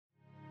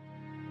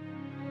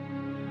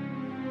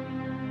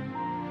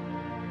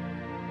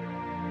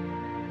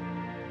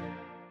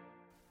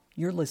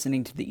You're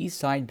listening to the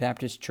Eastside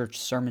Baptist Church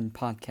Sermon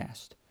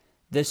Podcast.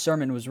 This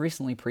sermon was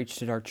recently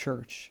preached at our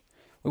church.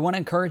 We want to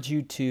encourage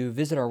you to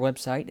visit our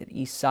website at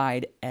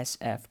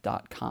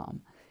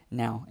eastsidesf.com.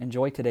 Now,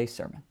 enjoy today's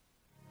sermon.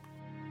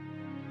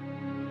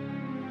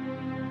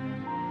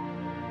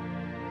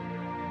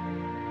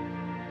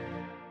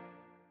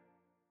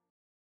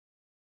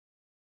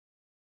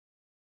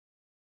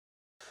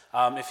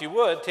 If you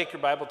would, take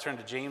your Bible, turn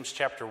to James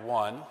chapter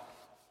 1.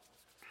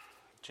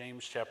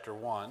 James chapter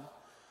 1.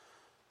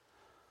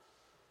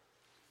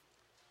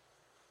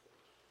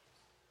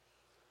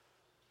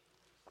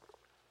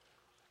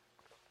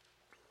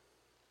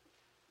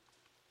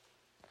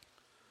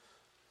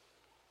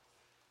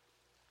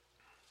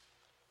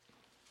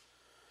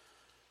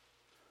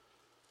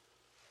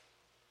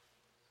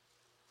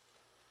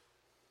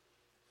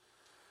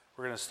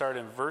 We're going to start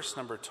in verse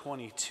number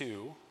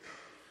 22.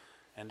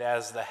 And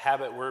as the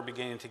habit we're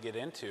beginning to get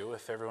into,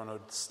 if everyone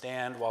would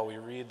stand while we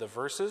read the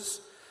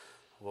verses,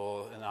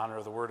 in honor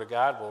of the Word of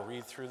God, we'll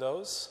read through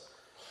those.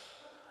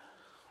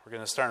 We're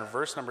going to start in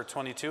verse number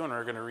 22, and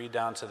we're going to read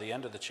down to the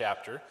end of the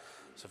chapter.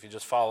 So if you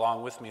just follow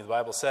along with me, the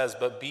Bible says,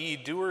 "But be ye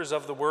doers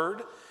of the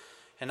word,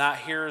 and not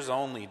hearers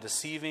only,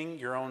 deceiving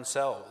your own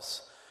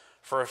selves.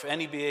 For if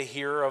any be a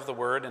hearer of the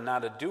word, and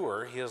not a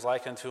doer, he is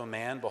like unto a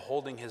man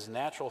beholding his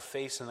natural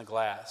face in the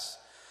glass.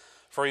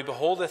 For he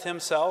beholdeth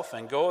himself,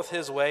 and goeth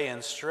his way,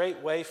 and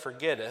straightway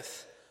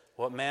forgetteth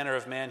what manner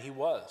of man he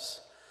was.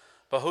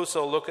 But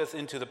whoso looketh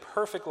into the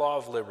perfect law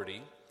of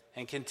liberty,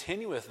 and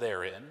continueth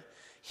therein,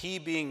 he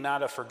being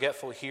not a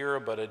forgetful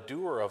hearer, but a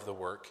doer of the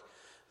work,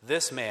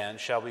 this man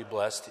shall be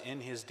blessed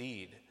in his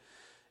deed.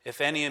 If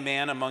any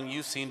man among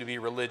you seem to be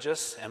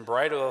religious, and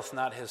bridleth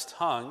not his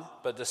tongue,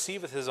 but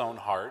deceiveth his own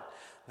heart,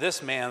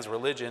 this man's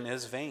religion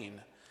is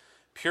vain.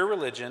 Pure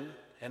religion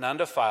and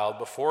undefiled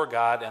before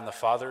God and the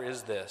Father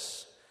is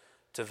this,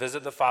 to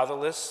visit the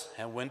fatherless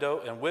and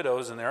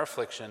widows in their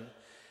affliction,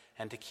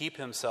 and to keep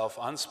himself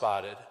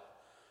unspotted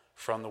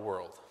from the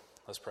world."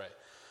 Let's pray.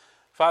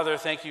 Father,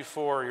 thank you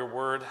for your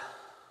word.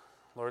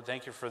 Lord,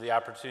 thank you for the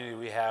opportunity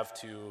we have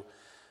to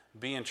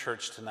be in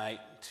church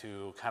tonight,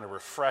 to kind of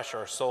refresh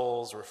our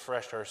souls,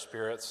 refresh our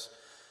spirits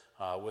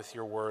with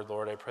your word.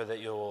 Lord, I pray that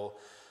you'll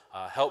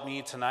help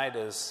me tonight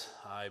as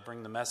I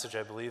bring the message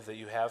I believe that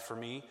you have for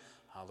me.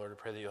 Lord, I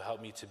pray that you'll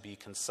help me to be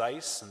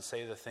concise and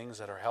say the things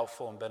that are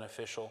helpful and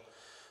beneficial.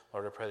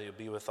 Lord, I pray that you'll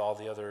be with all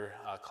the other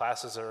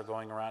classes that are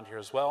going around here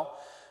as well.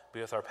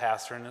 Be with our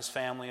pastor and his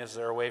family as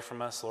they're away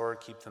from us.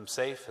 Lord, keep them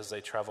safe as they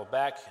travel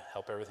back.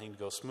 Help everything to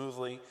go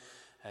smoothly.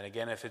 And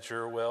again, if it's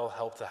your will,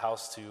 help the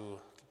house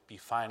to be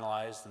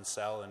finalized and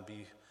sell and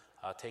be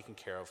taken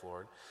care of,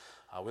 Lord.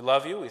 We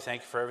love you. We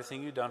thank you for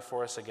everything you've done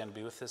for us. Again,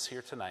 be with us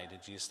here tonight. In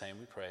Jesus' name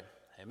we pray.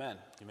 Amen.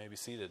 You may be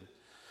seated.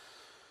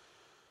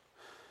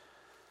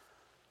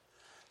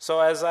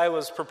 So as I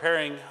was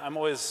preparing,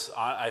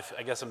 I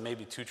guess I'm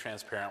maybe too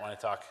transparent when I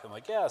talk. I'm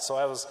like, so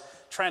I was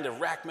trying to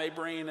rack my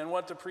brain and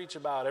what to preach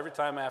about. Every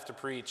time I have to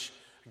preach,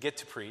 get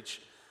to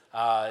preach,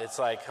 it's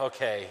like,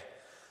 okay,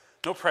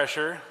 no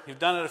pressure. You've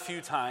done it a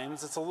few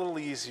times. It's a little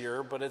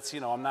easier, but it's,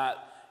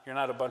 you're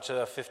not a bunch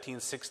of 15,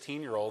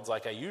 16-year-olds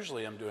like I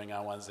usually am doing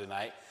on Wednesday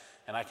night.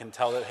 And I can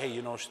tell that, hey,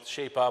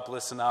 shape up,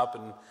 listen up,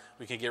 and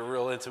we can get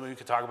real intimate. We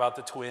can talk about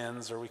the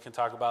twins, or we can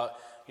talk about,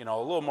 a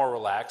little more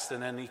relaxed.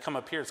 And then you come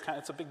up here,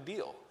 it's a big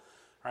deal,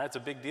 right? It's a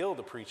big deal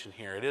to preach in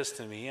here. It is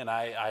to me, and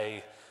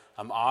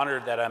I'm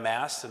honored that I'm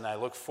asked, and I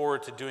look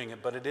forward to doing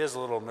it. But it is a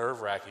little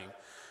nerve-wracking.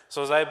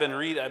 So as I've been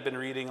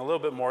reading a little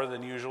bit more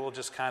than usual,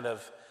 just kind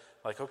of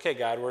like, okay,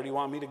 God, where do you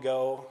want me to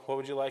go? What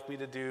would you like me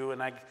to do?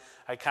 And I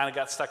kind of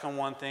got stuck on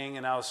one thing,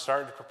 and I was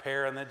starting to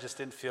prepare, and that just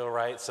didn't feel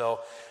right.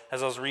 So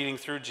as I was reading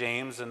through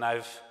James, and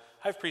I've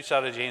preached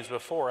out of James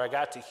before, I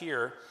got to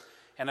here,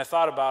 and I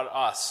thought about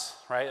us,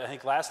 right? I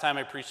think last time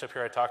I preached up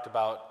here, I talked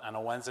about, on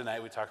a Wednesday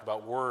night, we talked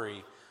about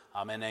worry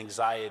and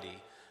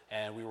anxiety.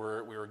 And we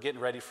were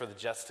getting ready for the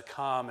Jets to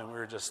come, and we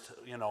were just,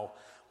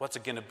 what's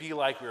it going to be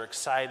like? We were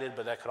excited,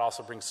 but that could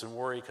also bring some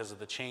worry because of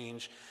the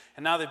change.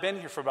 And now they've been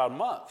here for about a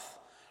month.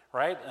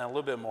 Right, and a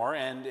little bit more,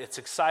 and it's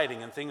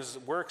exciting, and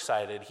we're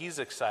excited, he's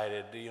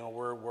excited,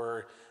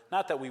 we're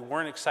not that we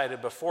weren't excited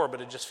before,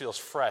 but it just feels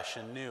fresh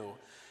and new.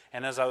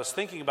 And as I was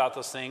thinking about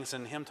those things,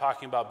 and him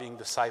talking about being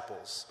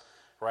disciples,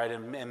 right,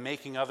 and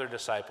making other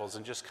disciples,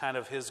 and just kind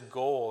of his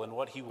goal and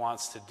what he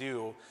wants to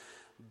do,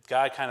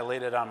 God kind of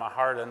laid it on my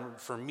heart and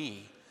for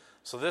me.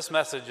 So this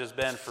message has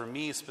been for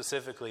me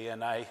specifically,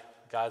 and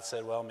God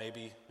said, well,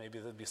 maybe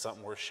there'd be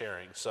something worth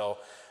sharing. So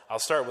I'll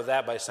start with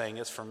that by saying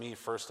it's for me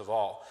first of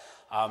all.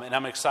 And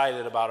I'm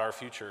excited about our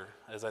future,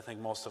 as I think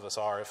most of us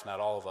are, if not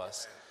all of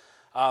us.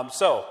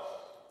 So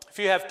if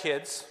you have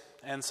kids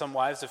and some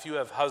wives, if you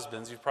have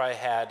husbands, you've probably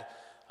had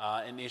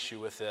an issue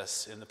with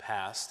this in the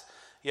past.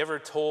 You ever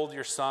told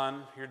your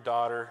son, your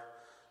daughter,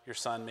 your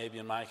son, maybe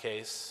in my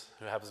case,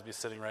 who happens to be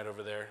sitting right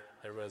over there,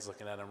 everybody's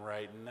looking at him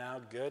right now,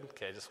 good?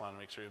 Okay, I just want to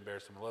make sure you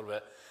embarrass him a little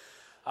bit.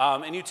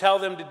 And you tell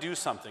them to do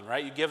something,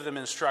 right? You give them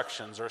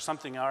instructions or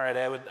something, all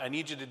right, I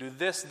need you to do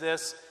this,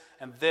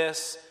 and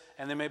this,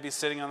 and they may be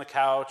sitting on the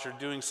couch or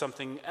doing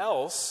something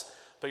else,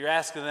 but you're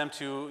asking them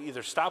to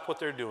either stop what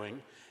they're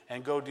doing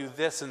and go do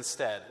this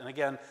instead. And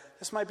again,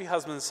 this might be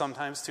husbands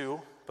sometimes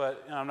too,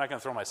 but I'm not going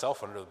to throw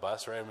myself under the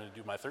bus, right? I'm going to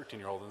do my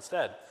 13-year-old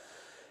instead.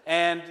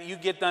 And you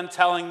get done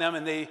telling them,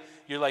 and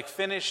you're like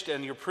finished,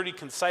 and you're pretty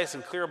concise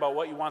and clear about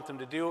what you want them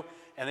to do,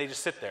 and they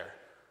just sit there.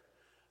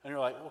 And you're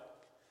like, well,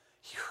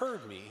 he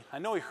heard me. I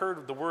know he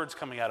heard the words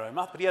coming out of my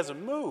mouth, but he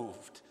hasn't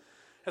moved.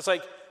 It's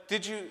like,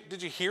 did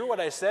you hear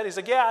what I said? He's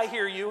like, yeah, I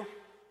hear you.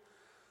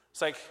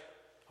 It's like,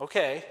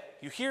 okay,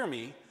 you hear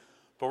me,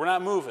 but we're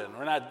not moving.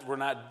 We're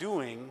not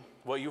doing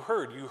what you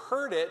heard. You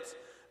heard it,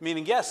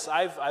 meaning, yes,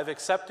 I've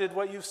accepted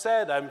what you've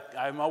said.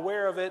 I'm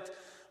aware of it,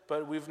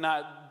 but we've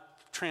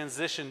not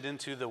transitioned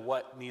into the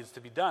what needs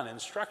to be done,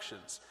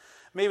 instructions.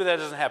 Maybe that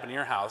doesn't happen in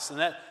your house, and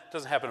that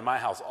doesn't happen in my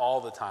house all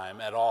the time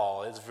at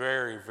all. It's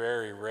very,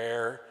 very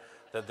rare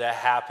that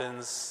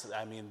happens.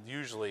 I mean,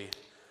 usually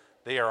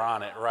they are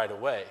on it right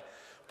away.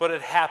 But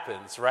it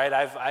happens, right?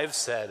 I've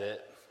said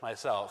it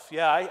myself.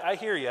 Yeah, I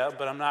hear you,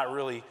 but I'm not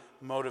really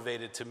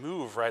motivated to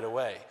move right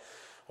away.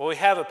 Well, we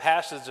have a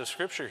passage of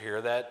Scripture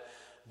here that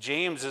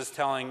James is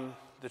telling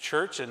the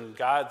church, and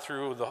God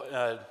through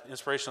the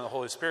inspiration of the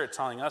Holy Spirit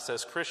telling us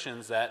as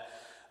Christians that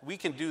we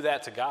can do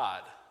that to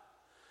God.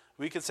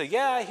 We can say,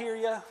 yeah, I hear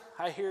you,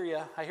 I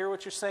hear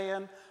what you're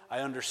saying, I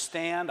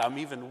understand, I'm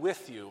even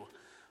with you.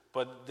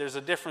 But there's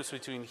a difference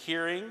between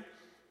hearing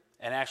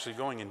and actually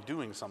going and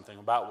doing something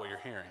about what you're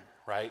hearing,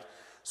 right?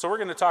 So we're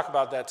going to talk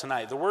about that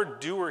tonight. The word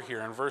doer here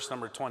in verse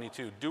number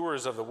 22,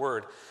 doers of the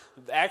word,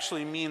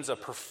 actually means a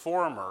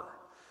performer,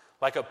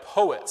 like a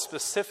poet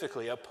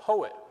specifically, a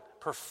poet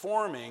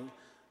performing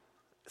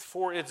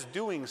for it's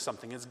doing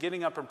something. It's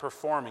getting up and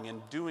performing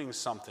and doing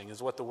something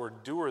is what the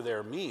word doer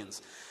there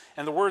means.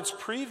 And the words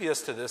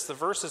previous to this, the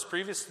verses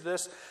previous to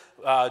this,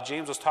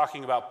 James was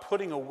talking about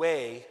putting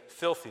away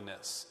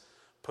filthiness,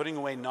 putting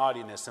away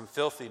naughtiness and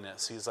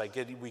filthiness. He's like,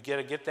 we got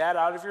to get that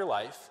out of your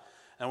life.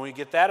 And when we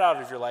get that out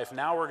of your life,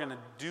 now we're going to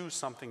do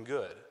something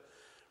good.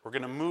 We're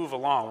going to move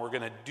along. We're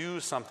going to do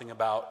something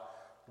about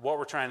what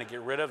we're trying to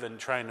get rid of and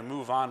trying to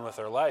move on with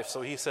our life.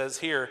 So he says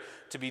here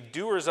to be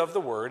doers of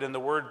the word, and the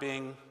word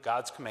being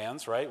God's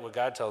commands, right? What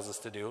God tells us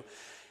to do,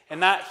 and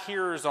not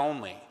hearers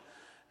only.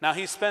 Now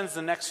he spends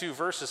the next few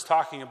verses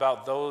talking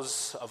about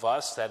those of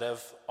us that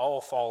have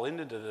all fall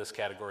into this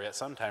category at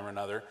some time or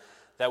another,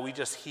 that we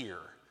just hear.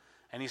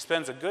 And he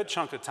spends a good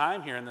chunk of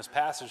time here in this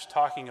passage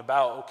talking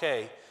about,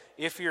 okay,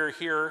 if you're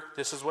here,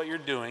 this is what you're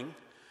doing,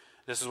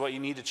 this is what you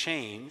need to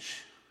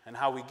change, and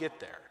how we get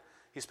there.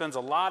 He spends a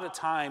lot of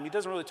time, he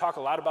doesn't really talk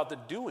a lot about the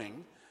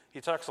doing, he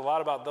talks a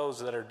lot about those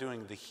that are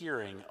doing the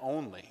hearing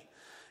only.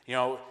 You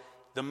know,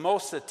 the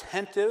most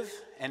attentive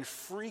and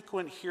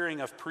frequent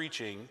hearing of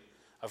preaching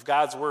of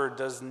God's word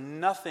does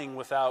nothing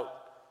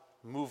without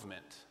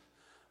movement.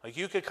 Like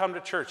you could come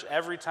to church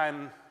every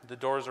time the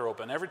doors are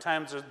open, every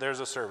time there's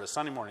a service,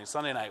 Sunday morning,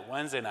 Sunday night,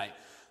 Wednesday night,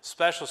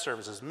 special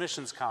services,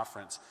 missions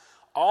conference,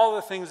 all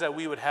the things that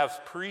we would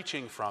have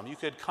preaching from. You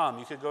could come,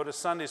 you could go to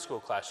Sunday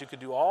school class, you could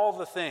do all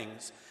the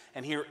things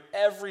and hear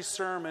every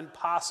sermon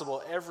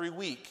possible every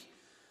week,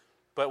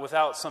 but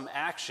without some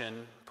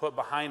action put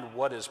behind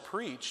what is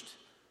preached,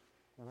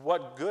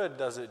 what good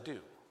does it do?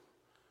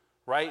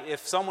 Right?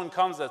 If someone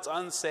comes that's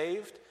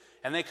unsaved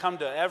and they come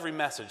to every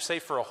message, say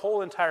for a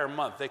whole entire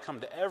month, they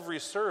come to every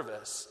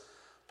service,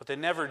 but they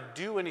never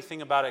do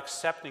anything about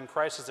accepting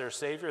Christ as their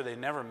Savior, they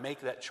never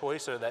make that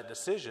choice or that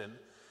decision,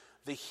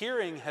 the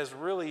hearing has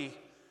really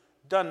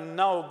done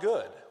no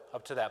good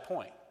up to that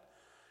point.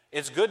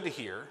 It's good to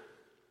hear.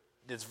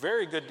 It's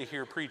very good to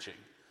hear preaching.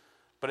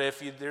 But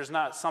if there's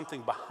not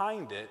something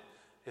behind it,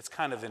 it's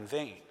kind of in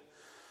vain.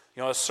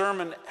 You know, a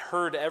sermon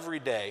heard every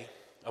day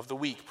of the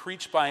week,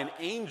 preached by an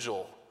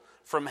angel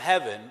from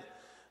heaven,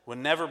 would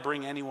never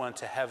bring anyone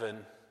to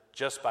heaven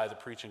just by the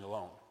preaching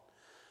alone.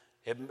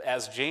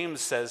 As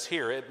James says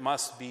here, it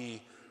must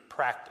be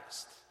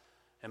practiced.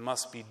 It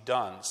must be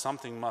done.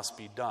 Something must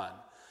be done.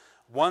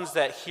 Ones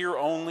that hear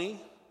only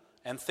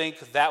and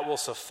think that will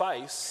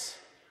suffice,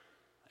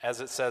 as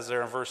it says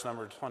there in verse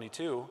number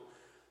 22,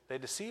 they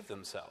deceive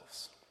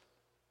themselves.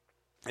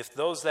 If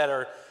those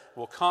that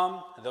will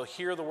come, they'll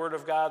hear the word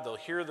of God, they'll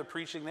hear the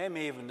preaching, they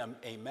may even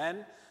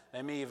amen,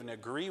 they may even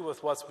agree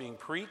with what's being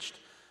preached,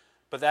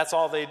 but that's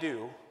all they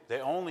do. They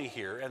only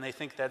hear, and they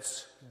think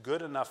that's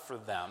good enough for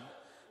them,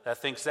 that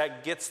thinks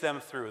that gets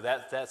them through,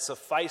 that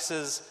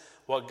suffices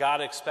what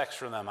God expects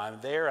from them. I'm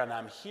there and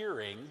I'm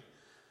hearing.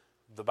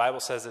 The Bible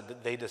says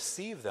that they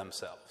deceive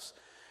themselves.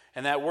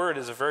 And that word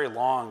is a very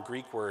long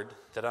Greek word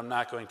that I'm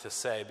not going to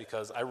say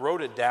because I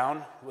wrote it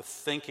down with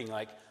thinking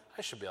like,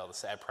 I should be able to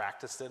say I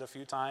practiced it a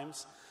few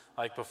times.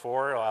 Like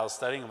before, while I was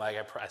studying, like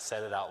I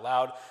said it out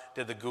loud,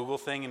 did the Google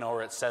thing,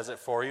 where it says it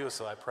for you,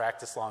 so I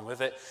practiced along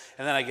with it.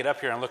 And then I get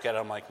up here and look at it,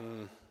 I'm like,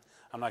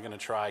 I'm not going to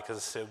try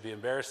because it would be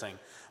embarrassing.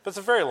 But it's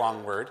a very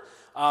long word,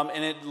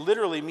 and it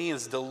literally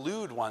means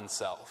delude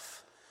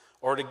oneself,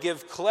 or to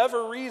give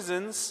clever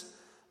reasons,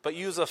 but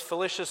use a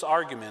fallacious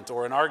argument,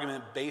 or an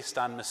argument based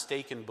on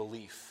mistaken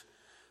belief.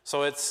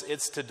 So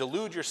it's to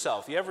delude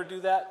yourself. You ever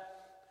do that?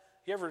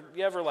 You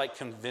ever like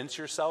convince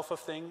yourself of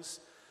things?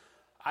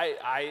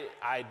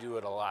 I do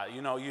it a lot.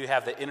 You know, you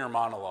have the inner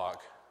monologue,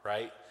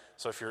 right?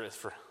 So if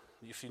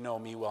you know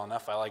me well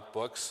enough, I like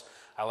books.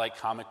 I like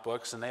comic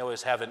books, and they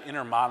always have an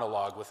inner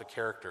monologue with a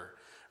character,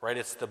 right?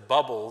 It's the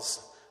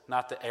bubbles,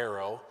 not the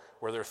arrow,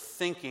 where they're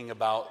thinking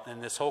about,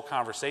 and this whole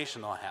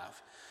conversation they'll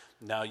have.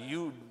 Now,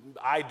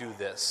 I do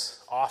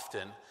this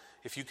often.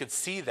 If you could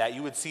see that,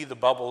 you would see the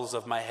bubbles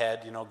of my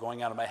head,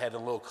 going out of my head,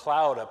 and a little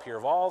cloud up here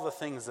of all the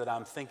things that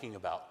I'm thinking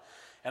about.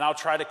 And I'll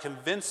try to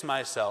convince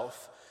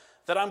myself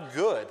that I'm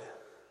good.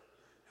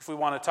 If we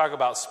want to talk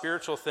about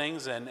spiritual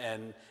things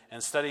and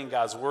studying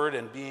God's Word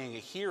and being a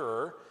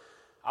hearer,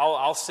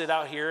 I'll sit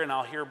out here and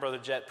I'll hear Brother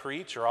Jet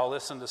preach, or I'll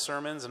listen to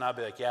sermons and I'll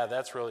be like, yeah,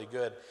 that's really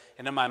good.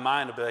 And in my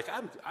mind I'll be like,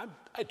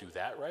 I do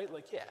that, right?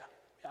 Like, yeah,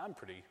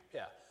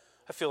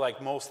 I feel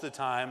like most of the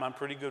time I'm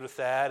pretty good with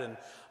that, and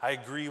I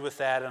agree with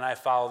that, and I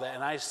follow that.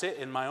 And I sit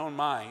in my own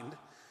mind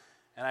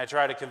and I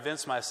try to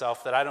convince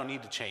myself that I don't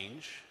need to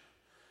change,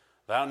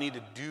 that I don't need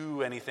to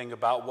do anything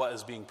about what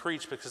is being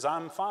preached, because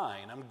I'm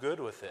fine, I'm good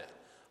with it.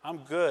 I'm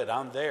good,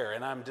 I'm there,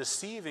 and I'm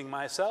deceiving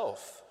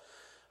myself.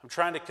 I'm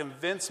trying to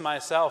convince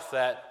myself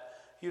that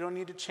you don't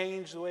need to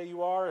change the way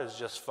you are, is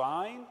just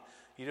fine.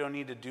 You don't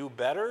need to do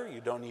better.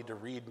 You don't need to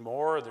read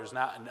more. There's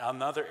not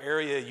another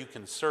area you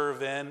can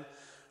serve in.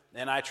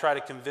 And I try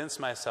to convince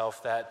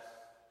myself that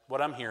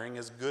what I'm hearing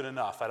is good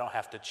enough. I don't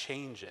have to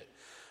change it.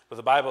 But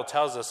the Bible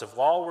tells us if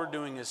all we're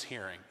doing is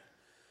hearing,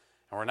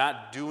 and we're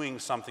not doing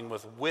something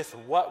with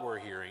what we're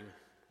hearing,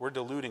 we're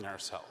deluding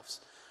ourselves.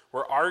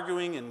 We're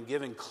arguing and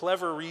giving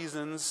clever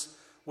reasons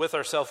with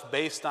ourselves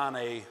based on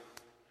a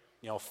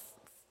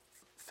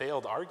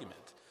failed argument,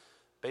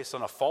 based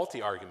on a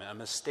faulty argument, a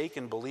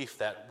mistaken belief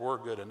that we're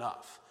good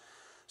enough.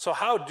 So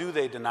how do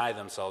they deny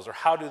themselves, or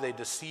how do they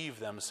deceive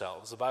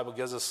themselves? The Bible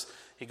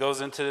he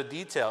goes into the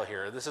detail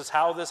here. This is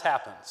how this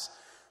happens.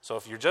 So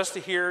if you're just to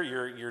hear,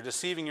 you're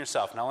deceiving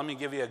yourself. Now let me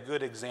give you a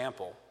good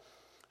example.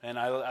 And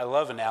I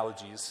love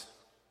analogies.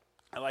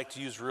 I like to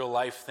use real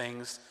life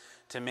things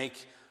to make,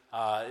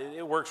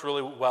 it works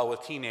really well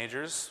with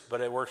teenagers, but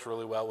it works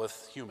really well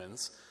with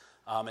humans.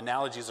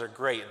 Analogies are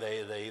great.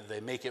 They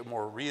make it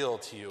more real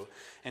to you.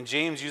 And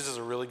James uses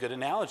a really good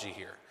analogy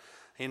here.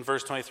 In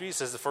verse 23, he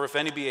says, "For if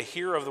any be a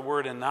hearer of the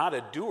word and not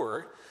a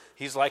doer,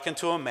 he's like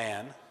unto a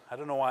man." I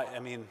don't know why,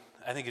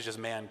 I think it's just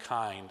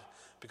mankind,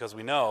 because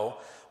we know,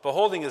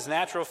 "beholding his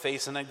natural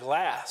face in a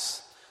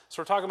glass."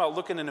 So we're talking about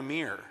looking in a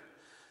mirror.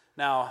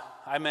 Now,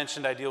 I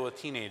mentioned I deal with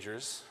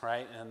teenagers,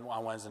 right? And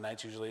on Wednesday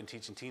nights usually in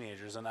teaching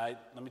teenagers. And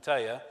let me tell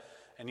you,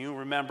 and you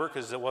remember,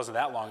 because it wasn't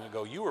that long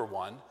ago, you were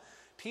one.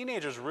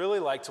 Teenagers really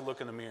like to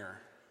look in the mirror.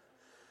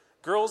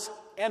 Girls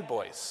and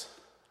boys,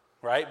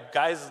 right?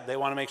 Guys, they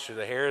want to make sure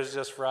the hair is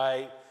just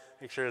right,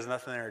 make sure there's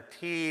nothing in their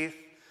teeth,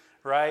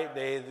 right?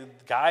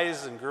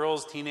 Guys and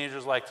girls,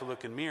 teenagers like to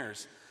look in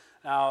mirrors.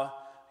 Now,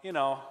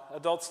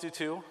 adults do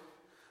too.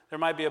 There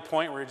might be a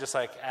point where you're just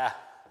like,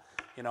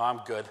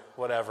 I'm good,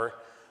 whatever.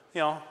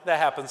 That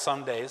happens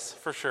some days,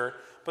 for sure.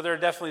 But there are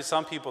definitely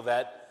some people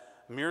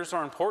that mirrors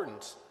are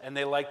important, and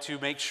they like to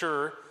make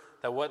sure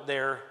that what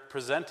they're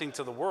presenting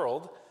to the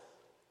world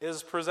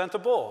is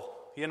presentable.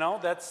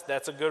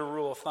 That's a good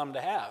rule of thumb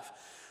to have.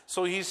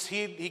 So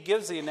he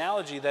gives the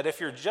analogy that if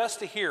you're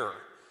just a hearer,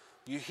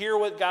 you hear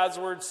what God's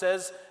word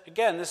says.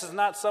 Again, this is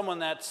not someone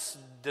that's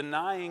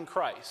denying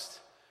Christ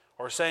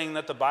or saying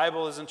that the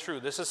Bible isn't true.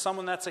 This is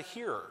someone that's a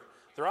hearer.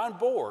 They're on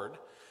board.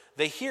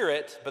 They hear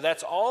it, but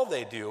that's all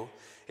they do.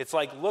 It's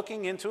like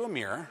looking into a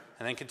mirror,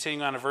 and then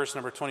continuing on to verse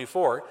number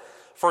 24,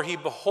 "For he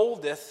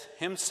beholdeth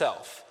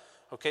himself."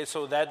 Okay,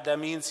 so that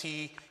means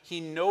he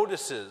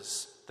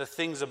notices the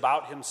things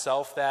about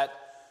himself that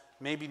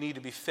maybe need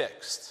to be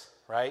fixed,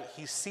 right?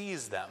 He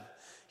sees them.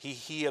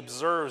 He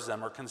observes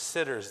them or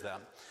considers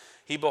them.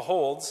 "He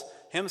beholds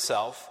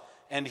himself,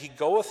 and he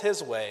goeth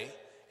his way,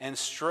 and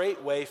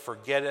straightway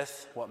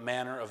forgetteth what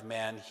manner of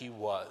man he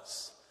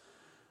was."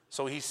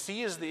 So he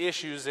sees the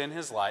issues in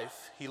his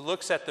life. He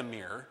looks at the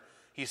mirror.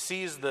 He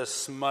sees the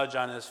smudge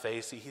on his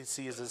face. He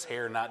sees his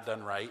hair not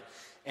done right.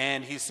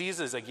 And he sees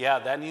it, like, yeah,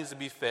 that needs to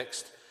be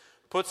fixed.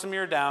 Puts the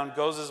mirror down,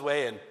 goes his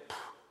way, and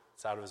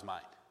it's out of his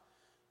mind.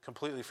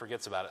 Completely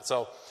forgets about it.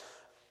 So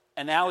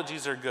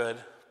analogies are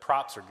good.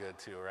 Props are good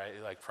too, right?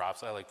 You like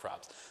props? I like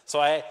props. So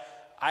I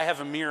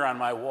have a mirror on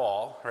my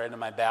wall, right, in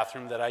my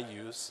bathroom that I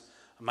use.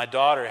 My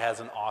daughter has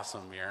an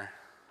awesome mirror.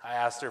 I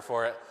asked her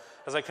for it.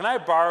 I was like, "Can I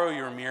borrow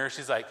your mirror?"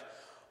 She's like,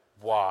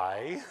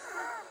 "Why?"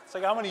 It's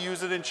like, "I'm going to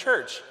use it in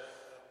church."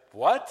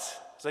 "What?"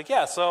 It's like,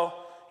 "Yeah, so,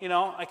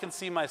 I can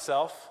see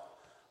myself."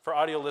 For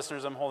audio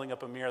listeners, I'm holding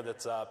up a mirror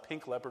that's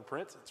pink leopard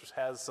print. It just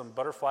has some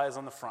butterflies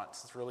on the front.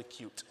 It's really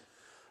cute.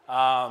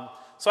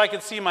 So I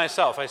can see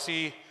myself. I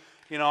see,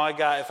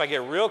 if I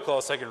get real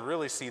close, I can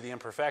really see the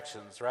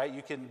imperfections, right?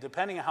 You can,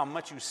 depending on how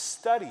much you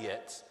study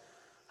it,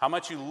 how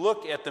much you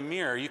look at the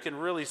mirror, you can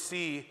really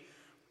see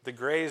the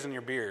grays in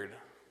your beard.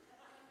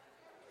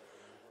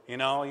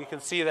 You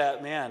can see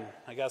that, man,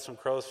 I got some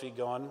crow's feet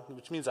going,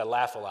 which means I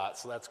laugh a lot,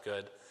 so that's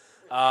good.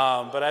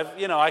 But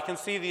I can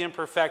see the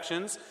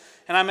imperfections,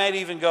 and I might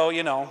even go, I'm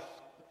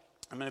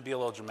going to be a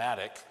little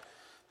dramatic.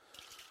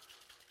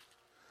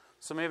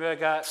 So maybe I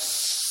got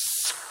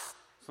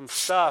some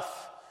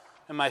stuff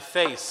in my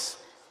face,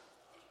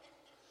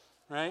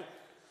 right?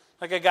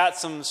 Like I got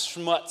some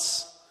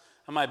schmutz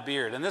on my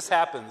beard, and this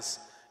happens.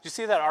 Did you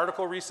see that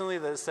article recently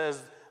that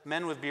says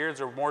men with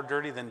beards are more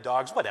dirty than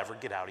dogs? Whatever,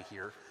 get out of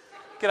here.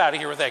 Get out of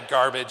here with that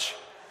garbage.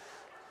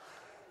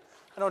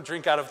 I don't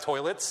drink out of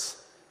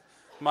toilets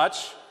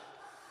much.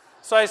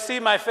 So I see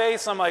my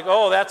face, I'm like,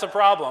 oh, that's a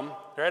problem,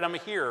 right? I'm a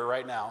hearer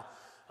right now.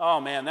 Oh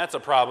man, that's a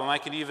problem. I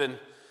could even,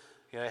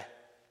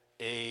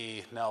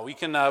 we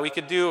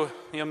could do,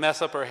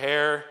 mess up our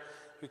hair.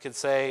 We could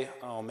say,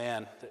 oh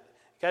man, you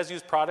guys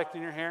use product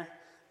in your hair?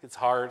 It's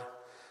hard.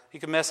 You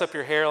can mess up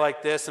your hair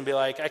like this and be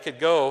like, I could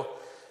go.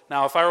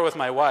 Now, if I were with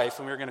my wife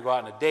and we were going to go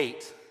out on a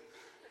date,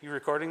 you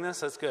recording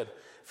this? That's good.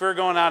 If we were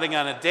going out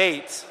on a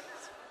date,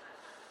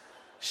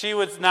 she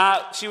would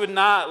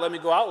not let me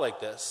go out like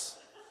this.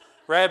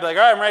 Right? I'd be like,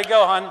 all right, I'm ready to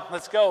go, hon.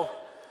 Let's go.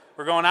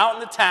 We're going out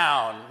into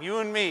town, you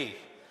and me.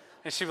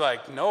 And she'd be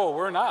like, no,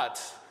 we're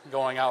not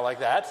going out like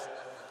that.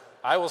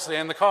 I will stay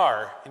in the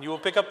car, and you will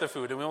pick up the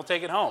food, and we will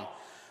take it home.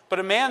 But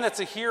a man that's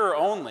a hearer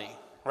only,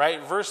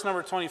 right? Verse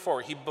number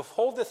 24, he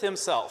beholdeth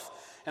himself.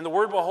 And the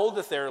word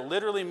beholdeth there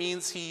literally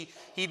means he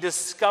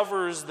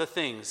discovers the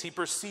things. He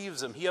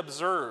perceives them. He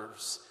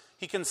observes.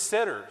 He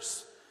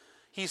considers.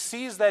 He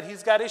sees that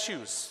he's got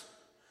issues.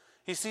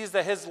 He sees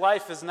that his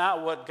life is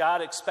not what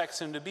God expects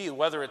him to be,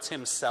 whether it's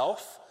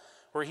himself,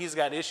 where he's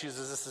got issues.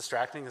 Is this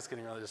distracting? It's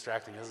getting really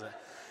distracting, isn't it?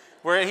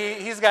 Where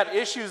he's got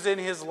issues in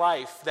his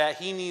life that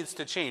he needs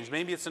to change.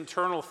 Maybe it's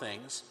internal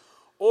things,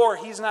 or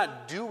he's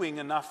not doing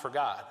enough for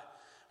God.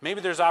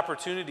 Maybe there's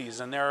opportunities,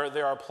 and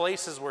there are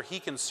places where he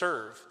can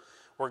serve,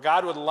 where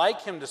God would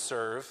like him to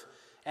serve,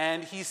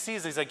 and he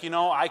sees, he's like,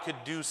 I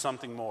could do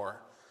something more.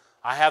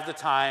 I have the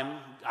time,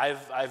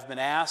 I've been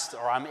asked,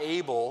 or I'm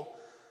able.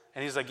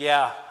 And he's like,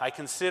 yeah, I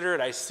consider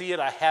it, I see it,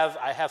 I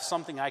have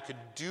something I could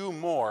do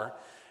more.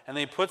 And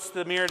then he puts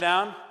the mirror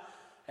down,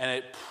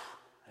 and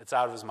it's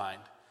out of his mind.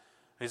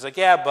 And he's like,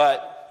 yeah,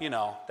 but,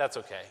 that's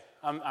okay.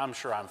 I'm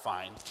sure I'm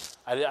fine.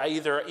 I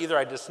either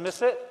I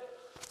dismiss it,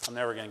 I'm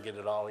never going to get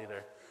it all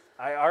either.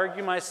 I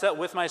argue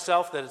with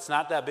myself that it's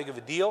not that big of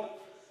a deal,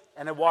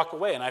 and I walk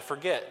away, and I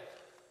forget.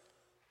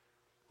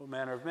 What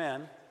manner of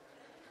man?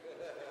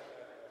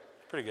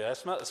 Pretty good.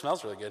 It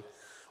smells really good.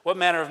 What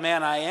manner of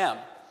man I am.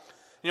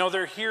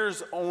 They're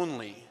hearers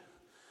only.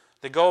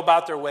 They go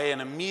about their way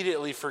and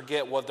immediately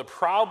forget what the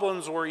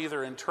problems were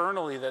either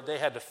internally that they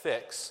had to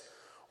fix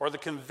or the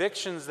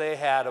convictions they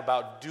had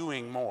about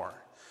doing more.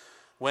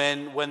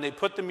 When they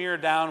put the mirror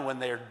down, when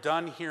they're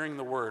done hearing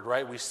the word,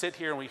 right? We sit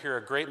here and we hear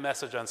a great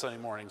message on Sunday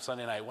morning,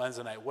 Sunday night,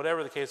 Wednesday night,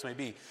 whatever the case may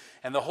be.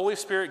 And the Holy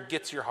Spirit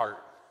gets your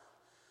heart.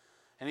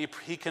 And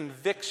he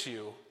convicts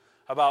you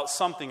about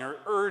something or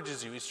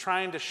urges you. He's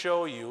trying to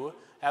show you,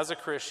 as a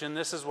Christian,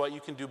 this is what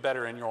you can do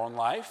better in your own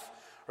life.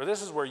 Or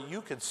this is where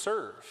you could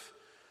serve.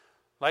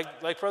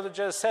 Like Brother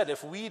Jez said,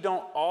 if we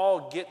don't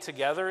all get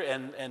together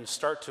and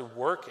start to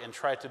work and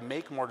try to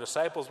make more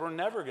disciples, we're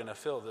never going to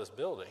fill this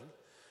building.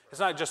 It's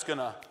not just going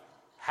to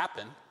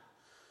happen.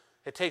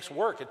 It takes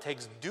work. It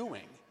takes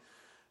doing.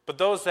 But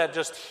those that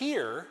just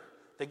hear,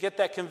 they get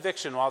that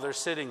conviction while they're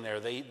sitting there.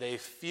 They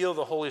feel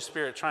the Holy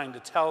Spirit trying to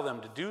tell them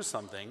to do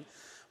something.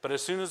 But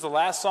as soon as the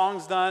last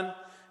song's done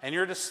and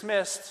you're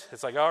dismissed,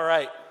 it's like, all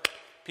right,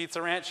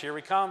 Pizza Ranch, here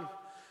we come.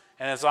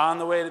 And it's on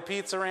the way to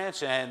Pizza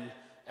Ranch, and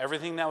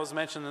everything that was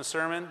mentioned in the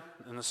sermon,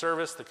 in the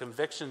service, the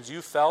convictions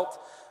you felt,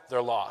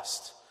 they're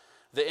lost.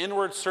 The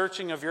inward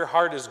searching of your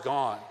heart is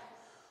gone.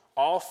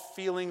 All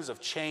feelings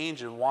of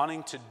change and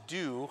wanting to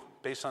do,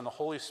 based on the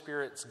Holy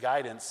Spirit's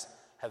guidance,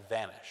 have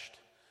vanished.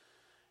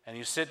 And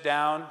you sit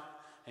down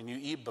and you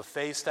eat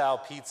buffet-style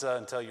pizza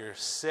until you're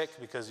sick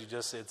because you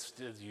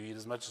eat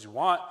as much as you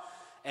want,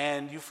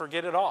 and you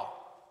forget it all.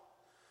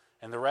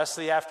 And the rest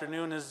of the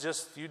afternoon is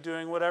just you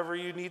doing whatever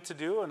you need to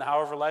do and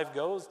however life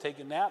goes,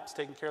 taking naps,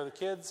 taking care of the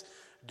kids,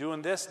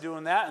 doing this,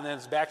 doing that, and then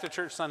it's back to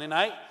church Sunday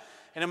night.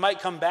 And it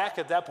might come back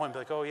at that point and be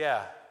like, oh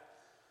yeah,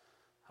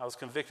 I was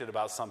convicted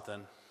about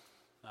something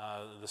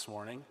this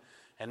morning.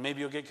 And maybe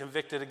you'll get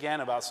convicted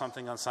again about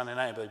something on Sunday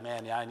night and be like,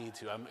 man, yeah, I need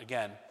to.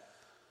 Again,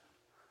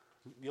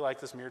 you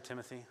like this mirror,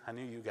 Timothy? I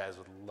knew you guys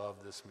would love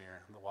this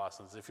mirror, the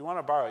Watsons. If you want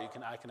to borrow it,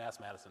 I can ask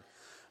Madison.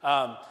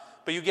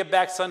 But you get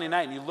back Sunday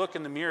night and you look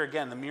in the mirror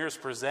again. The mirror is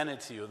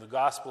presented to you. The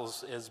gospel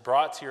is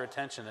brought to your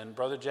attention. And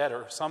Brother Jed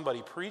or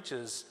somebody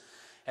preaches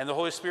and the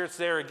Holy Spirit's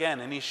there again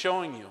and he's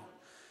showing you.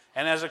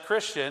 And as a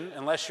Christian,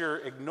 unless you're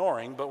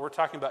ignoring, but we're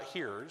talking about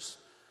hearers,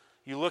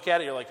 you look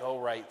at it, you're like, oh,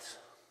 right,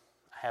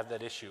 I have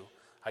that issue.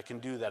 I can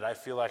do that. I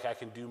feel like I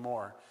can do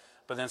more.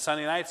 But then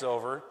Sunday night's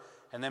over,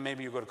 and then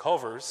maybe you go to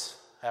Culver's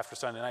after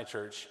Sunday night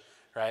church,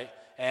 right?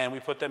 And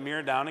we put that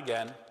mirror down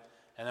again,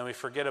 and then we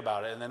forget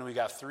about it. And then we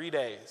got 3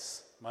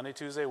 days, Monday,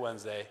 Tuesday,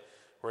 Wednesday,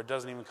 where it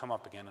doesn't even come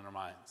up again in our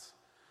minds.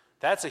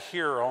 That's a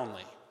hearer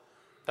only.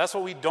 That's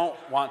what we don't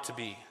want to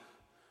be.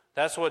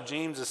 That's what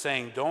James is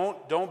saying.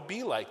 Don't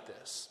be like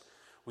this.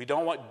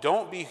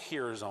 Don't be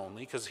hearers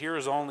only, because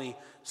hearers only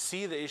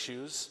see the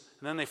issues,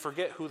 and then they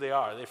forget who they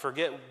are. They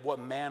forget what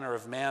manner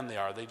of man they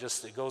are.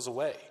 It goes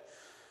away.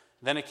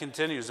 Then it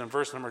continues in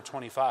verse number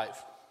 25.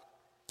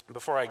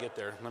 Before I get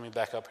there, let me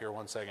back up here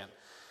one second.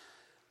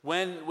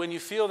 When you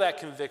feel that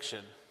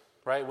conviction,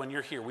 right, when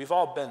you're here, we've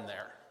all been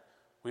there.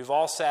 We've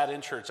all sat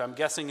in church. I'm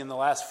guessing in the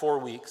last 4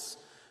 weeks,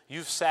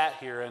 you've sat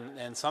here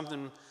and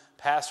something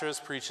pastor has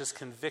preached has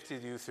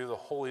convicted you through the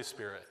Holy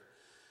Spirit.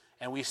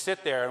 And we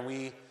sit there and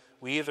we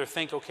either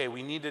think, okay,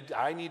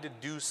 I need to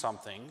do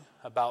something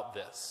about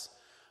this.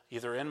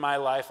 Either in my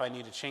life I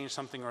need to change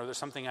something, or there's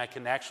something I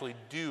can actually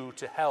do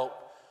to help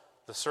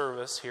the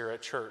service here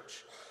at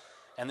church.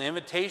 And the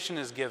invitation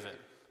is given.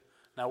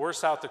 Now, we're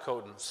South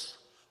Dakotans.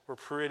 We're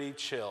pretty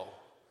chill.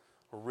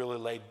 We're really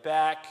laid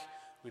back.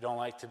 We don't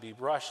like to be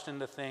rushed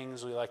into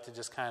things. We like to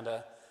just kind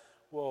of,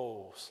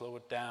 whoa, slow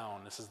it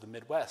down. This is the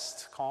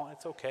Midwest.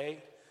 It's okay.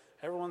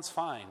 Everyone's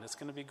fine. It's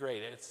going to be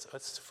great.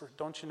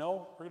 Don't you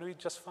know? We're going to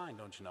be just fine,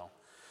 don't you know?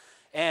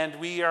 And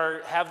we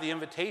have the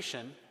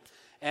invitation,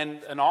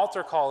 and an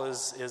altar call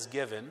is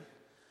given,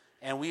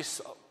 and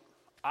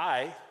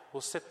I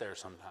will sit there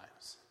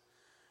sometimes.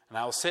 And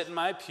I will sit in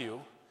my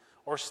pew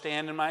or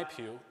stand in my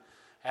pew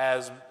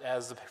as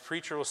the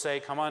preacher will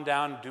say, come on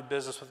down and do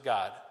business with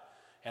God.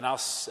 And I'll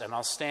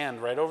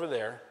stand right over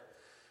there.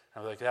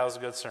 I'll be like, that was a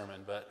good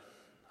sermon, but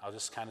I'll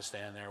just kind of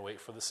stand there and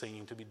wait for the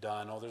singing to be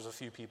done. Oh, there's a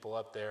few people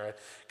up there.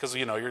 Because,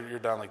 you're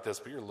done like this,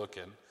 but you're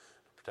looking.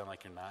 Pretend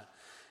like you're not.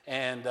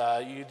 And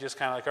you just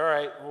kind of like, all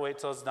right, we'll wait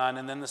till it's done.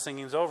 And then the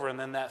singing's over, and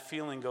then that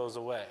feeling goes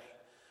away.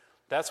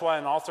 That's why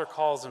an altar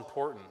call is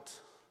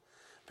important.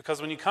 Because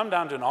when you come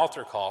down to an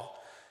altar call,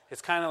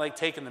 it's kind of like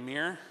taking the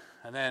mirror,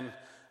 and then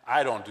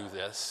I don't do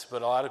this,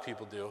 but a lot of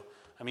people do.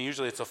 I mean,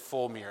 usually it's a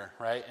full mirror,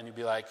 right? And you'd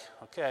be like,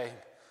 okay,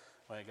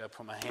 well, I got to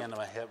put my hand on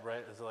my hip,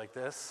 right? Is it like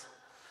this?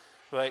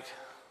 Like,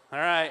 all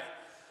right,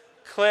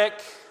 click,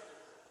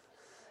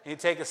 and you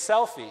take a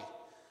selfie,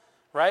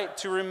 right?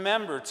 To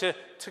remember,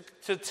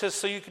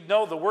 so you could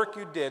know the work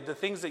you did, the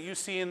things that you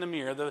see in the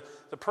mirror,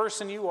 the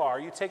person you are.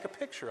 You take a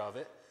picture of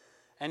it,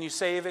 and you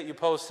save it, you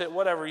post it,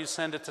 whatever, you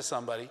send it to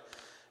somebody.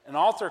 An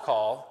altar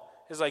call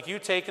is like you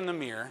taking the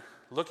mirror,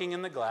 looking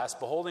in the glass,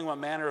 beholding what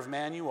manner of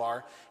man you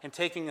are, and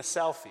taking a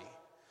selfie.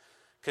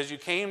 Because you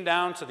came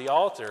down to the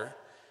altar,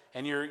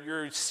 and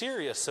you're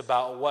serious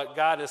about what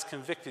God has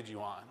convicted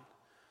you on.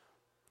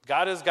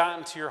 God has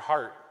gotten to your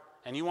heart,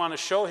 and you want to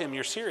show him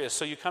you're serious,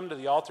 so you come to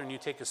the altar and you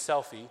take a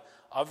selfie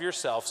of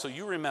yourself so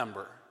you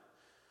remember.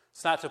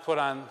 It's not to put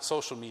on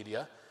social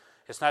media.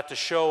 It's not to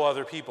show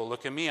other people,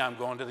 look at me, I'm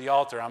going to the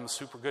altar, I'm a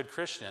super good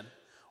Christian.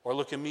 Or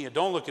look at me,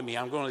 don't look at me,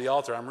 I'm going to the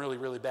altar, I'm really,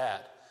 really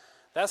bad.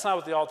 That's not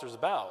what the altar is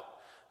about.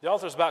 The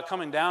altar is about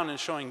coming down and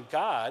showing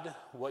God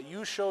what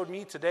you showed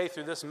me today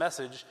through this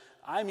message.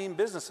 I mean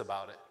business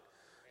about it.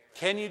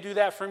 Can you do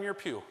that from your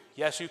pew?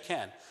 Yes, you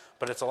can.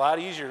 But it's a lot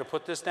easier to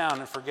put this down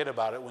and forget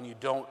about it when you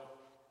don't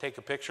take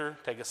a picture,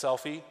 take a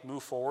selfie,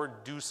 move forward,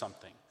 do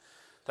something.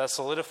 That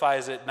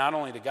solidifies it not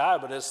only to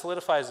God, but it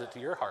solidifies it to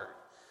your heart.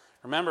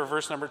 Remember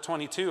verse number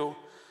 22,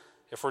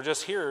 if we're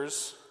just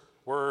hearers,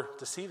 we're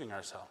deceiving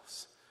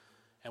ourselves.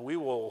 And we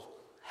will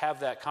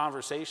have that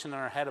conversation in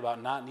our head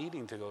about not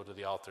needing to go to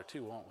the altar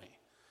too, won't we?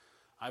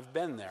 I've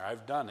been there.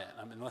 I've done it.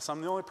 Unless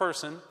I'm the only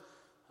person,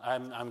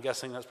 I'm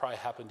guessing that's probably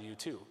happened to you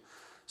too.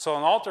 So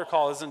an altar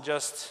call isn't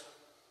just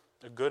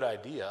a good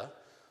idea.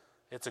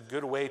 It's a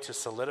good way to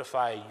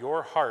solidify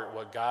your heart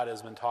what God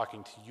has been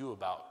talking to you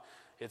about.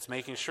 It's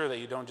making sure that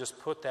you don't just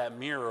put that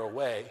mirror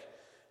away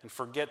and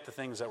forget the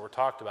things that were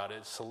talked about.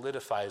 It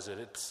solidifies it.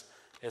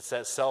 It's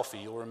that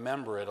selfie. You'll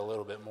remember it a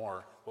little bit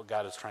more, what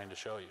God is trying to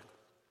show you.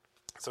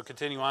 So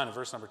continue on in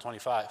verse number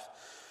 25.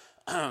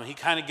 He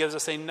kind of gives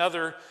us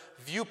another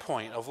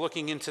viewpoint of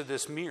looking into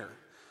this mirror.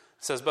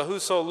 It says, but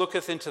whoso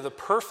looketh into the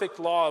perfect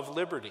law of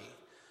liberty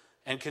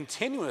and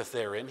continueth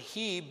therein,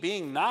 he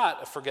being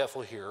not a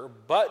forgetful hearer,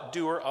 but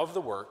doer of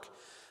the work,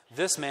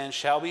 this man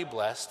shall be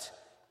blessed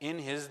in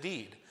his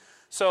deed.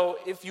 So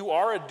if you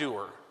are a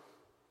doer,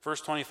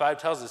 verse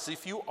 25 tells us,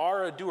 if you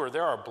are a doer,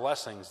 there are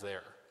blessings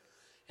there.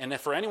 And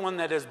if for anyone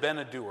that has been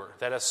a doer,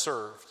 that has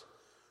served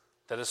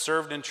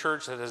in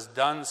church, that has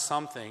done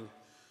something,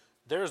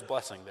 there's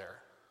blessing there.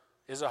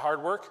 Is it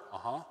hard work?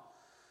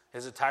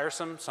 Is it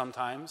tiresome?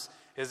 Sometimes.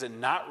 Is it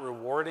not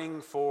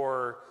rewarding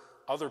for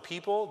other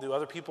people? Do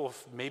other people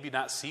maybe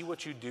not see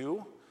what you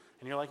do?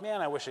 And you're like,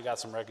 man, I wish I got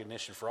some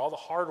recognition for all the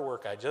hard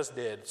work I just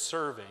did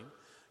serving.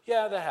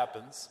 Yeah, that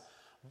happens.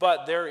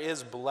 But there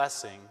is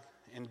blessing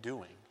in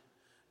doing.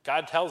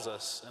 God tells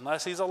us,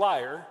 unless he's a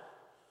liar,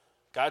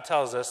 God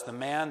tells us the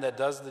man that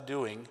does the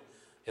doing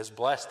is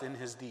blessed in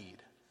his deed.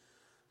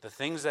 The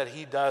things that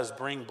he does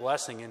bring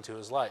blessing into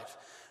his life.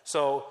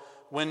 So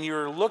when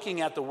you're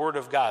looking at the Word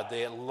of God,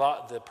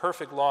 the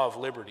perfect law of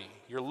liberty,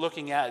 you're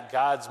looking at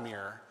God's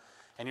mirror,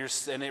 and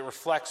it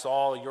reflects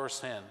all your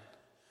sin.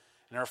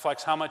 And it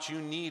reflects how much you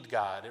need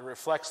God. It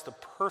reflects the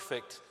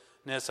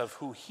perfectness of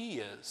who he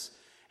is.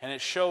 And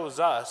it shows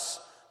us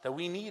that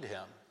we need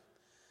him.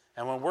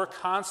 And when we're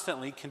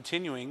constantly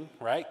continuing,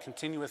 right,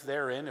 continueth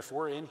therein, if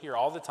we're in here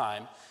all the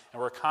time and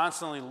we're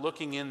constantly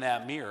looking in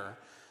that mirror,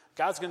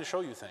 God's going to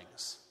show you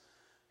things.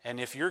 And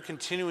if you're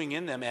continuing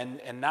in them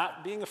and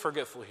not being a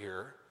forgetful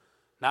hearer,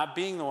 not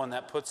being the one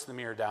that puts the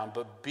mirror down,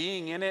 but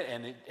being in it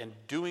and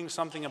doing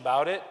something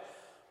about it,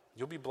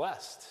 you'll be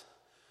blessed.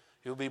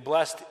 You'll be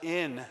blessed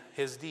in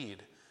his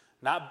deed,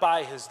 not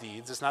by his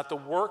deeds. It's not the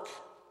work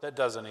that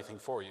does anything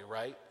for you,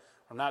 right?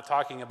 I'm not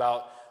talking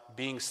about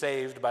being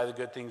saved by the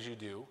good things you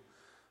do.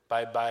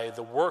 By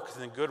the work,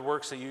 the good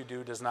works that you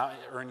do does not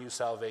earn you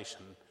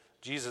salvation.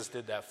 Jesus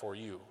did that for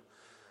you.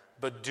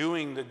 But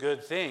doing the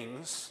good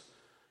things,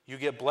 you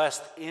get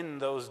blessed in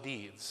those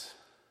deeds.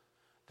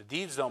 The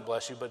deeds don't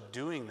bless you, but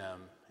doing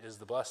them is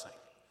the blessing.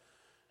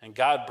 And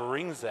God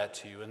brings that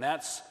to you, and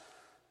that's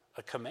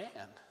a command.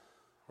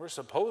 We're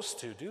supposed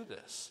to do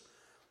this.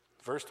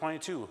 Verse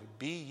 22,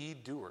 be ye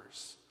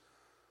doers.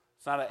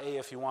 It's not an A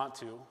if you want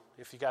to,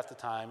 if you got the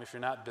time, if you're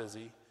not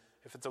busy,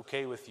 if it's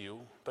okay with you,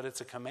 but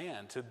it's a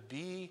command to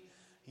be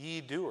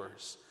ye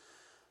doers.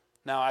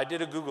 Now, I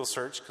did a Google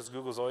search, because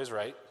Google's always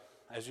right,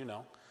 as you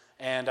know,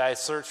 and I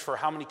searched for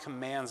how many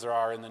commands there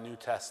are in the New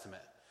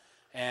Testament.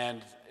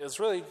 And it was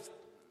really,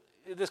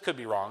 this could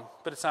be wrong,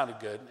 but it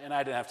sounded good, and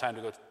I didn't have time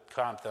to go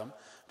count them,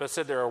 but it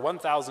said there are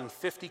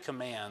 1,050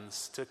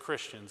 commands to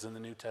Christians in the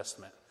New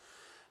Testament.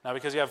 Now,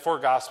 because you have 4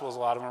 Gospels, a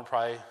lot of them are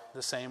probably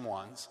the same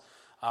ones,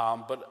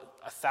 but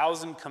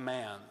 1,000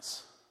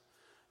 commands.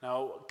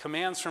 Now,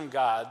 commands from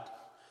God,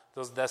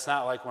 that's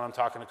not like when I'm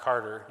talking to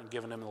Carter and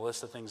giving him a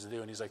list of things to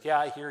do, and he's like, yeah,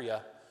 I hear you,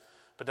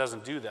 but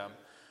doesn't do them.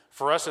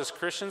 For us as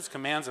Christians,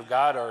 commands of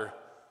God are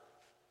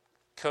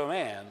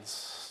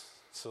commands.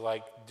 So,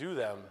 like, do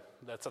them.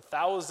 That's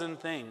 1,000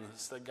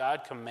 things that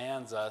God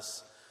commands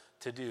us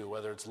to do,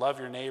 whether it's love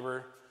your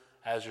neighbor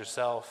as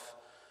yourself,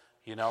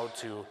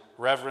 to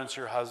reverence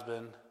your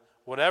husband,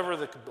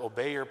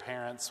 obey your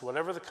parents,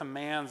 whatever the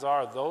commands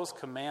are, those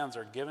commands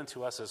are given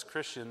to us as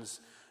Christians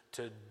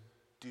to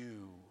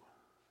do.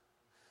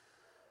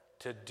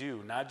 To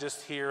do, not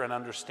just hear and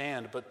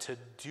understand, but to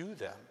do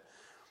them.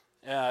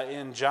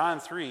 In John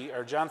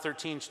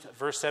 13,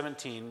 verse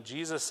 17,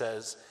 Jesus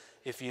says,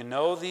 if you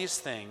know these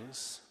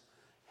things,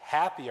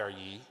 happy are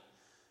ye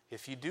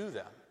if you do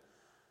them.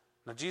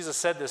 Now, Jesus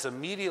said this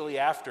immediately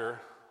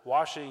after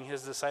washing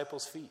his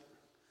disciples' feet.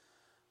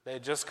 They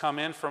had just come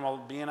in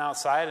from being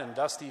outside in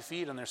dusty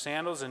feet in their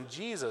sandals, and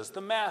Jesus, the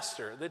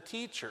master, the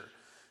teacher,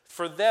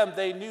 for them,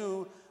 they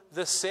knew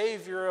the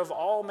Savior of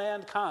all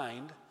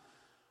mankind,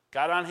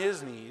 got on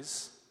his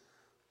knees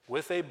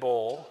with a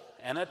bowl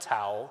and a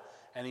towel,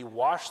 and he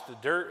washed the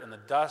dirt and the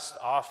dust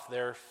off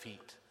their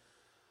feet.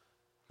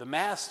 The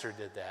master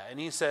did that, and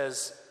he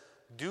says,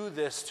 do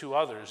this to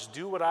others.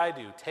 Do what I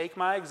do. Take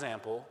my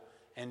example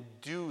and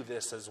do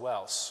this as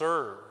well.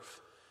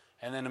 Serve.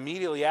 And then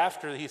immediately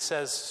after he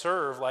says,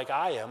 serve like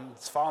I am,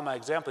 follow my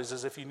example, he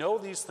says, if you know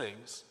these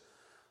things,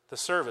 the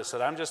service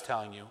that I'm just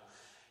telling you,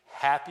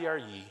 happy are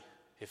ye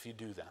if you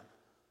do them.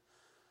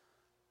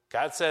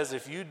 God says,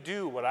 if you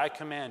do what I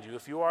command you,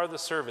 if you are the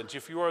servant,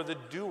 if you are the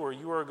doer,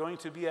 you are going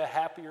to be a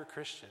happier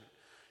Christian.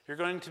 You're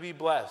going to be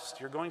blessed.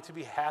 You're going to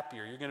be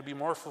happier. You're going to be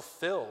more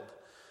fulfilled.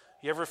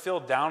 You ever feel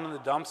down in the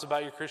dumps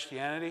about your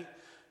Christianity?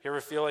 You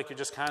ever feel like you're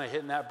just kind of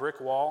hitting that brick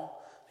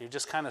wall? You're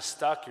just kind of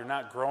stuck. You're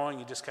not growing.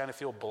 You just kind of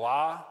feel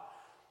blah.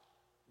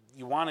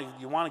 You want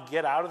to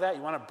get out of that?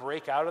 You want to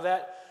break out of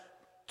that?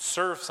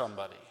 Serve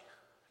somebody.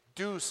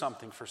 Do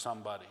something for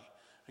somebody.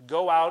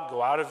 Go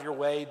out of your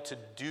way to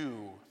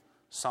do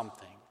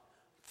something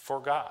for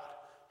God,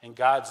 in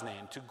God's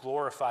name, to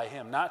glorify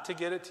him, not to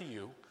get it to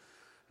you,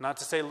 not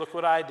to say, look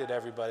what I did,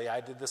 everybody. I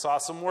did this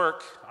awesome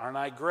work. Aren't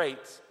I great?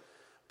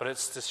 But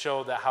it's to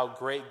show that how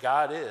great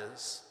God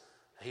is.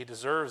 He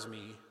deserves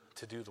me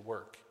to do the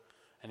work,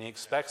 and he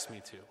expects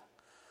me to.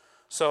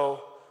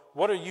 So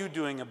what are you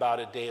doing about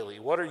it daily?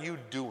 What are you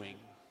doing?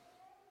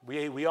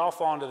 We all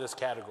fall into this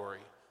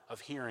category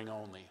of hearing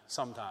only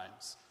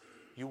sometimes.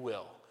 You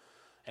will.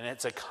 And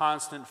it's a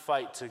constant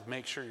fight to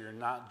make sure you're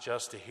not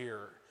just a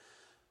hearer.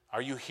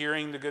 Are you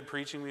hearing the good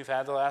preaching we've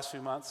had the last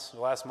few months,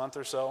 the last month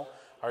or so?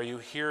 Are you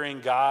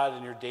hearing God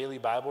in your daily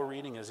Bible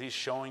reading as he's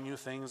showing you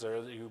things? Or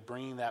are you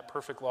bringing that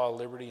perfect law of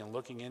liberty and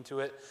looking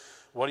into it?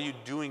 What are you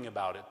doing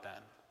about it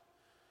then?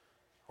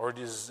 Or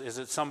is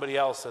it somebody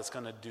else that's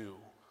going to do?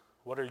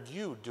 What are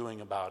you doing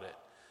about it?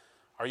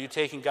 Are you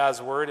taking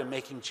God's word and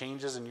making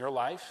changes in your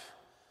life?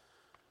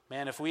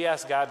 Man, if we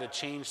ask God to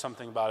change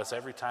something about us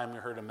every time we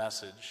heard a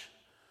message,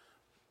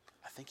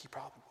 I think he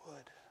probably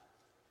would.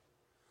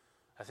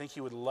 I think he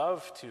would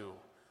love to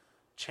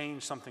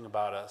change something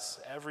about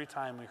us every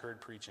time we heard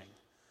preaching.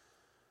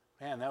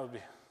 Man, that would be,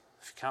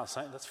 if you count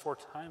Sunday, that's 4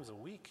 times a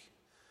week.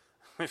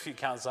 If you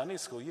count Sunday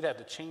school, you'd have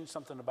to change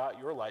something about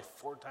your life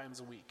 4 times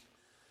a week.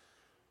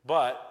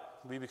 But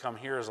we become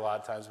hearers a lot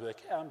of times. We're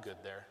like, yeah, I'm good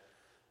there.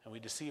 And we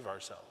deceive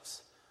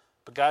ourselves.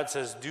 But God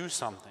says, do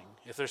something.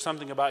 If there's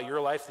something about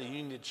your life that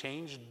you need to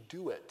change,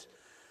 do it.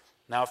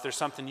 Now, if there's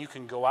something you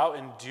can go out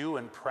and do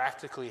and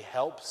practically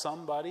help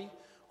somebody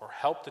or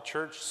help the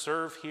church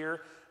serve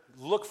here,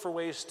 look for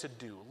ways to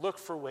do, look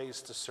for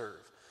ways to serve.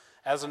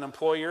 As an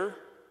employer,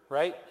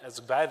 right, as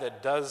a guy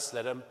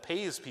that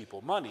pays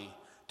people money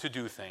to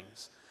do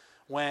things,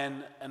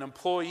 when an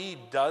employee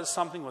does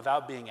something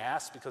without being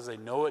asked because they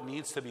know it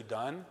needs to be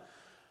done,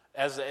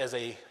 as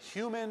a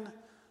human,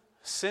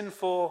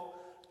 sinful,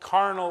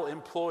 carnal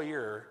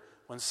employer,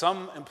 when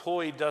some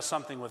employee does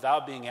something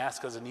without being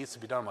asked because it needs to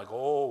be done, I'm like,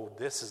 oh,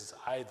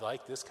 I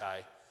like this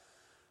guy.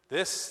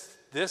 This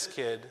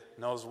kid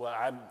knows what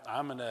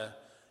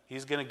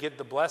he's gonna get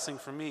the blessing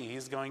from me.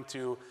 He's going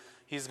to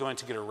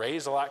get a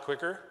raise a lot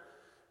quicker,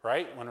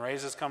 right? When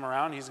raises come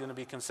around, he's going to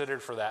be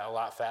considered for that a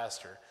lot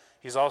faster.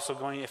 He's also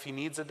if he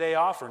needs a day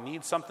off or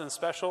needs something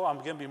special, I'm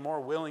going to be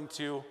more willing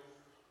to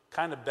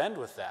kind of bend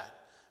with that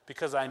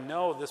because I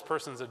know this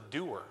person's a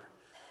doer.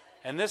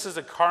 And this is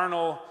a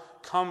carnal,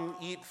 come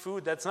eat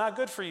food that's not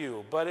good for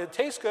you, but it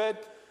tastes good.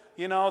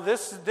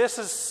 This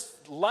is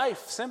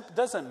life.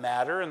 Doesn't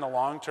matter in the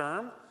long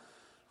term,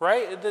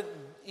 right?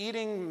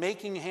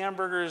 Making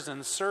hamburgers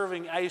and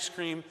serving ice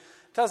cream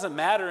doesn't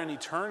matter in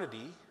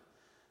eternity.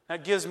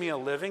 That gives me a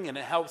living and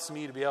it helps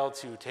me to be able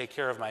to take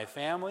care of my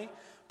family.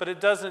 But it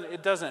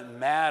doesn't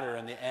matter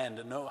in the end.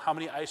 How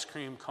many ice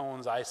cream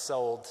cones I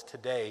sold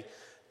today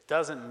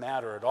doesn't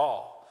matter at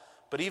all.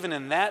 But even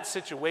in that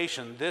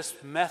situation, this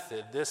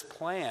method, this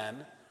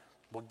plan,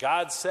 what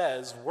God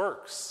says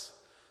works.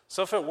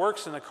 So if it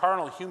works in the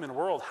carnal human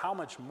world, how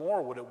much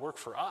more would it work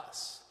for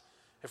us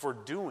if we're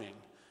doing?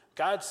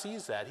 God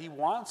sees that. He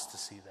wants to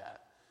see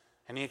that.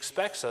 And he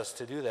expects us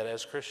to do that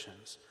as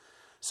Christians.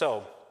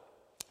 So,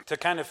 to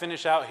kind of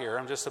finish out here,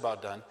 I'm just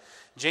about done.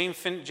 James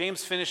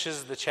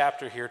finishes the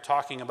chapter here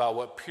talking about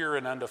what pure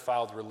and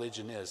undefiled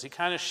religion is. He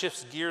kind of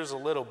shifts gears a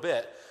little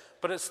bit,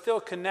 but it's still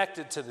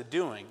connected to the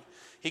doing.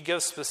 He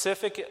gives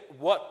specific,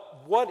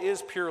 what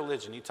is pure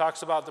religion? He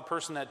talks about the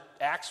person that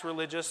acts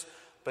religious,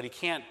 but he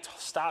can't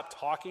stop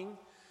talking.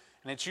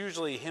 And it's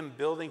usually him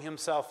building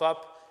himself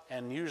up,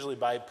 and usually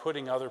by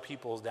putting other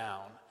people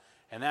down.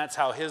 And that's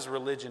how his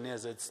religion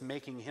is. It's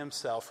making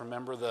himself,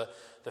 remember the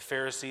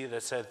Pharisee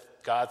that said,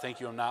 God, thank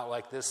you, I'm not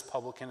like this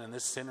publican and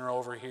this sinner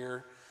over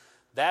here.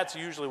 That's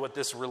usually what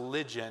this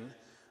religion,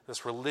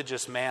 this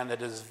religious man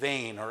that is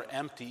vain or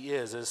empty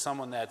is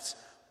someone that's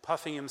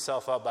puffing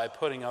himself up by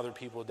putting other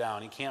people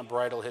down. He can't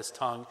bridle his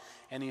tongue,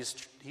 and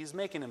he's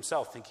making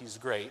himself think he's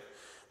great.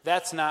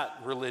 That's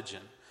not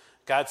religion.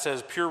 God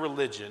says pure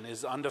religion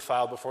is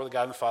undefiled before the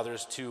God and Father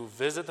is to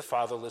visit the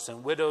fatherless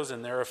and widows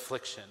in their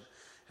affliction.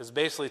 Is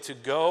basically to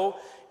go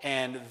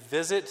and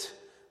visit,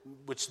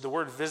 which the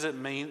word visit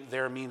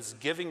means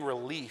giving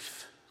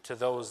relief to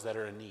those that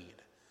are in need.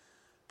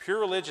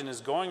 Pure religion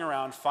is going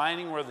around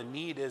finding where the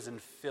need is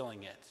and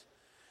filling it.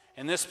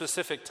 In this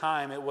specific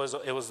time, it was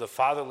the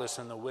fatherless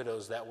and the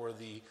widows that were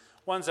the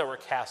ones that were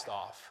cast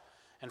off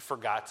and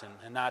forgotten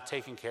and not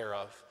taken care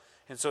of.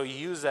 And so he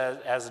used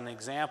that as an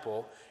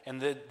example,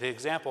 and the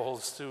example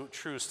holds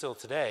true still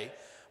today,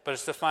 but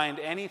it's to find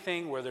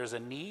anything where there's a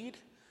need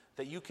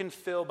that you can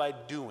fill by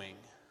doing.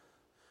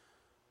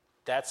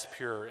 That's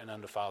pure and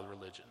undefiled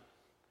religion.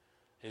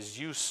 Is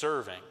you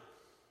serving.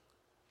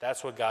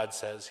 That's what God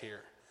says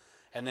here.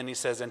 And then he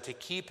says, and to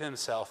keep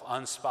himself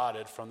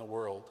unspotted from the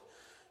world,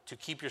 to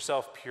keep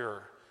yourself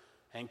pure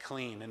and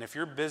clean. And if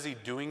you're busy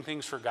doing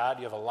things for God,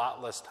 you have a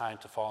lot less time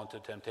to fall into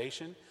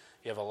temptation.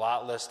 You have a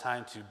lot less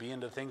time to be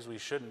into things we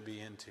shouldn't be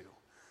into.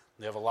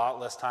 You have a lot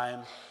less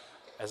time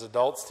as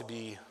adults to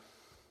be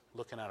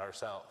looking at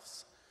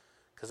ourselves.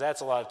 Because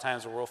that's a lot of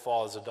times where we'll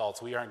fall as adults.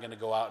 We aren't going to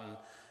go out and,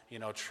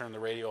 turn the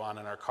radio on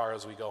in our car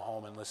as we go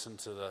home and listen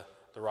to the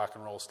rock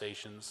and roll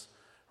stations,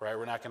 right?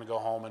 We're not going to go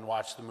home and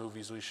watch the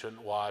movies we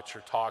shouldn't watch or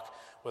talk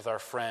with our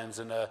friends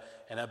in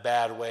a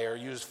bad way or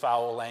use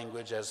foul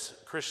language as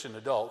Christian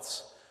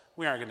adults.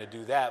 We aren't going to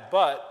do that,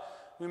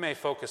 but we may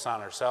focus on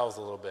ourselves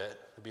a little bit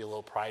and be a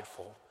little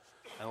prideful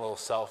and a little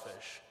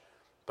selfish.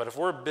 But if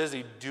we're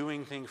busy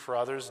doing things for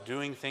others,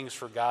 doing things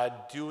for God,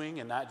 doing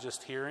and not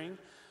just hearing,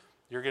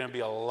 you're going to be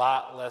a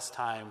lot less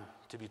time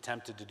to be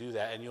tempted to do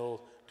that, and you'll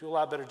do a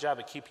lot better job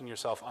at keeping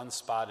yourself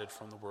unspotted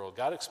from the world.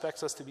 God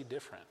expects us to be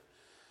different.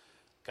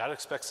 God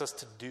expects us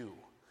to do.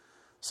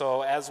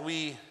 So as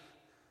we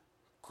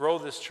grow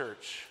this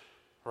church,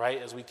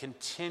 right, as we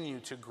continue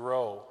to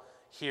grow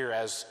here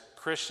as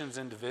Christians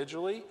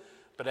individually,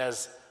 but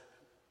as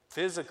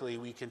physically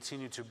we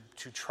continue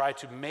to try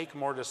to make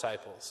more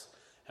disciples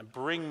and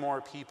bring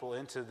more people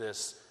into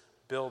this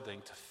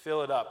building, to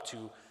fill it up,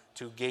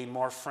 to gain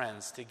more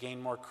friends, to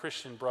gain more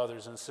Christian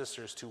brothers and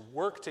sisters, to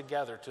work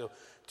together,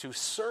 to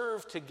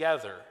serve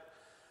together,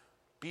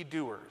 be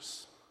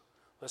doers.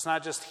 Let's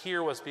not just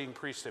hear what's being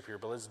preached up here,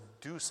 but let's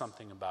do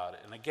something about it.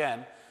 And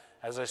again,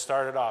 as I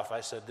started off,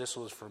 I said this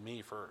was for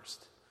me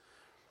first.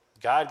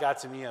 God got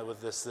to me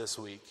with this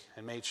week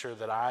and made sure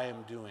that I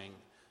am doing,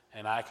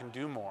 and I can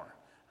do more,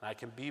 and I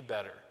can be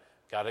better.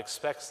 God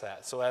expects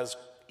that. So as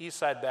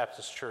Eastside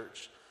Baptist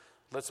Church,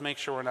 let's make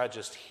sure we're not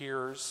just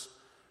hearers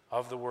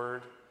of the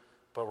word,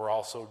 but we're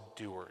also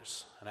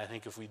doers. And I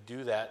think if we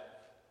do that,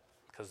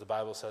 because the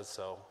Bible says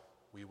so,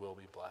 we will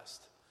be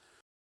blessed.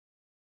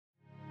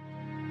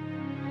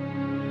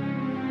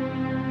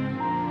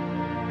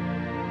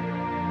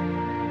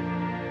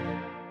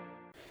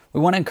 We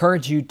want to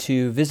encourage you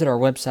to visit our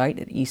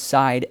website at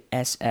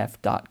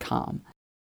eastsidesf.com.